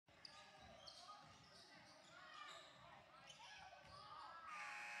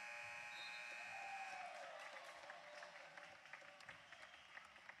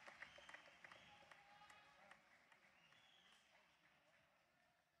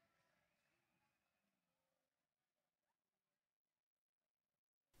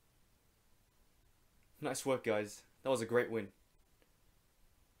Nice work, guys. That was a great win.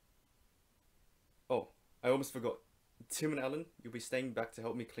 Oh, I almost forgot. Tim and Alan, you'll be staying back to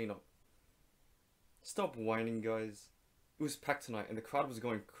help me clean up. Stop whining, guys. It was packed tonight and the crowd was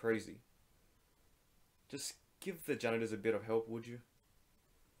going crazy. Just give the janitors a bit of help, would you?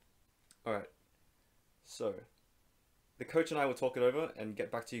 Alright, so the coach and I will talk it over and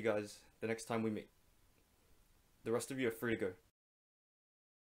get back to you guys the next time we meet. The rest of you are free to go.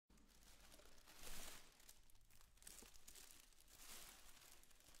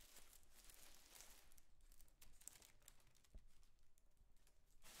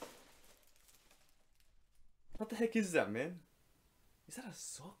 What the heck is that, man? Is that a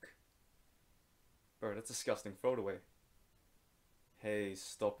sock? Bro, that's disgusting. Throw it away. Hey,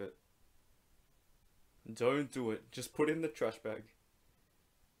 stop it. Don't do it. Just put it in the trash bag.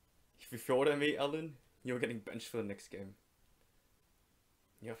 If you throw it at me, Alan, you're getting benched for the next game.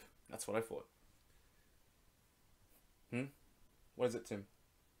 Yep, that's what I thought. What is it, Tim?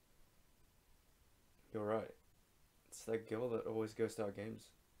 You're right. It's that girl that always goes to our games.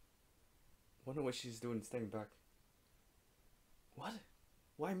 Wonder what she's doing staying back. What?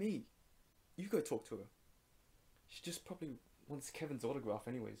 Why me? You go talk to her. She just probably wants Kevin's autograph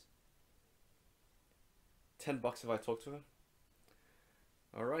anyways. $10 if I talk to her?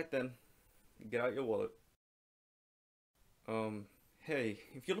 Alright then. Get out your wallet. Hey,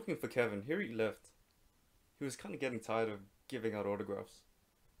 if you're looking for Kevin, here he left. He was kind of getting tired of giving out autographs.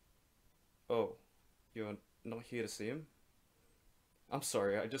 Oh, you're not here to see him? I'm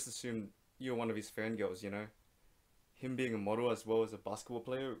sorry, I just assumed you're one of his fangirls, you know? Him being a model as well as a basketball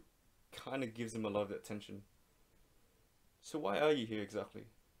player kind of gives him a lot of attention. So why are you here exactly?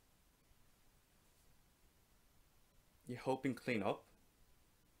 You're helping clean up?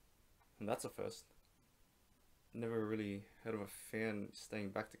 And that's a first. Never really heard of a fan staying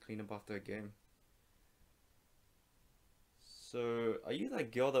back to clean up after a game. So, are you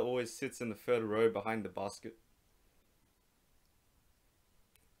that girl that always sits in the third row behind the basket?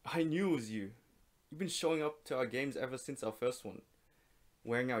 I knew it was you. You've been showing up to our games ever since our first one.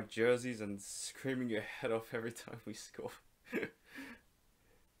 Wearing our jerseys and screaming your head off every time we score.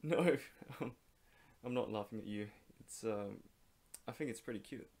 No, I'm not laughing at you. It's, I think it's pretty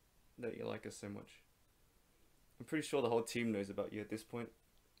cute that you like us so much. I'm pretty sure the whole team knows about you at this point.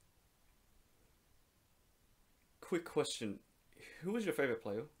 Quick question. Who was your favorite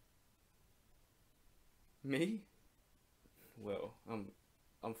player? Me? Well,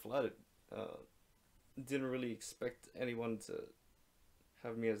 I'm flattered. Didn't really expect anyone to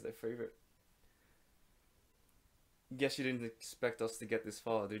have me as their favorite. Guess you didn't expect us to get this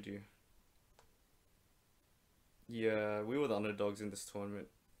far, did you? Yeah, we were the underdogs in this tournament.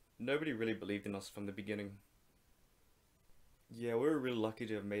 Nobody really believed in us from the beginning. Yeah, we were really lucky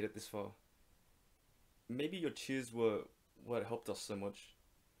to have made it this far. Maybe your cheers were what helped us so much.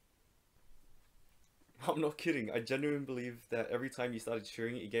 I'm not kidding. I genuinely believe that every time you started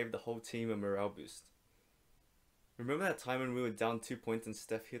cheering, it gave the whole team a morale boost. Remember that time when we were down 2 points and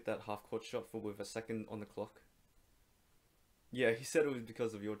Steph hit that half-court shot for with a second on the clock? Yeah, he said it was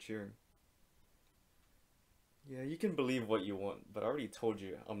because of your cheering. Yeah, you can believe what you want, but I already told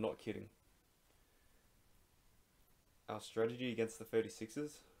you, I'm not kidding. Our strategy against the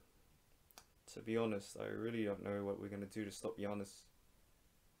 36ers? To be honest, I really don't know what we're going to do to stop Giannis.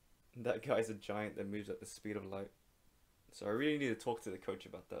 That guy's a giant that moves at the speed of light. So I really need to talk to the coach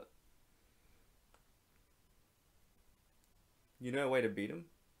about that. You know a way to beat him?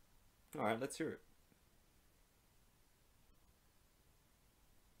 Alright, let's hear it.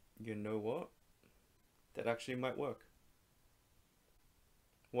 You know what? That actually might work.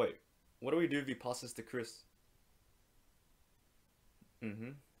 Wait, what do we do if he passes to Chris?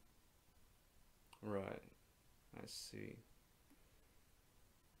 Right, I see.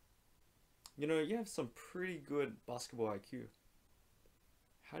 You know, you have some pretty good basketball IQ.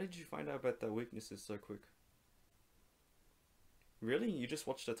 How did you find out about their weaknesses so quick? Really? You just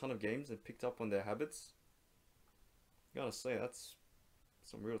watched a ton of games and picked up on their habits? Gotta say, that's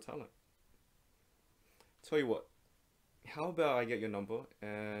some real talent. Tell you what, how about I get your number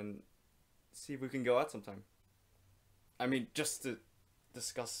and see if we can go out sometime? I mean, just to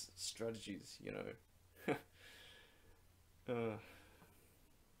discuss strategies, you know. uh,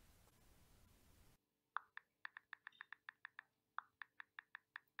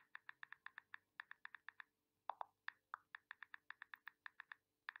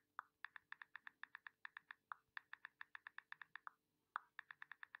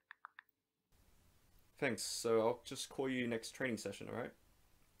 Thanks, so I'll just call you next training session, alright?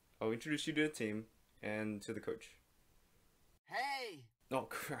 I'll introduce you to the team and to the coach. Hey! Oh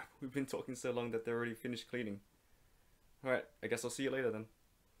crap, we've been talking so long that they're already finished cleaning. Alright, I guess I'll see you later then.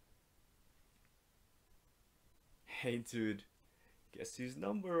 Hey dude, guess whose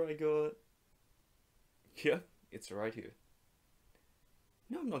number I got? Yep, it's right here.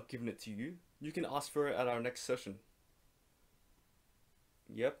 No, I'm not giving it to you. You can ask for it at our next session.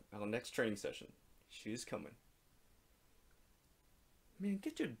 Yep, our next training session. She's coming. Man,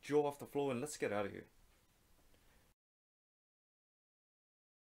 get your jaw off the floor and let's get out of here.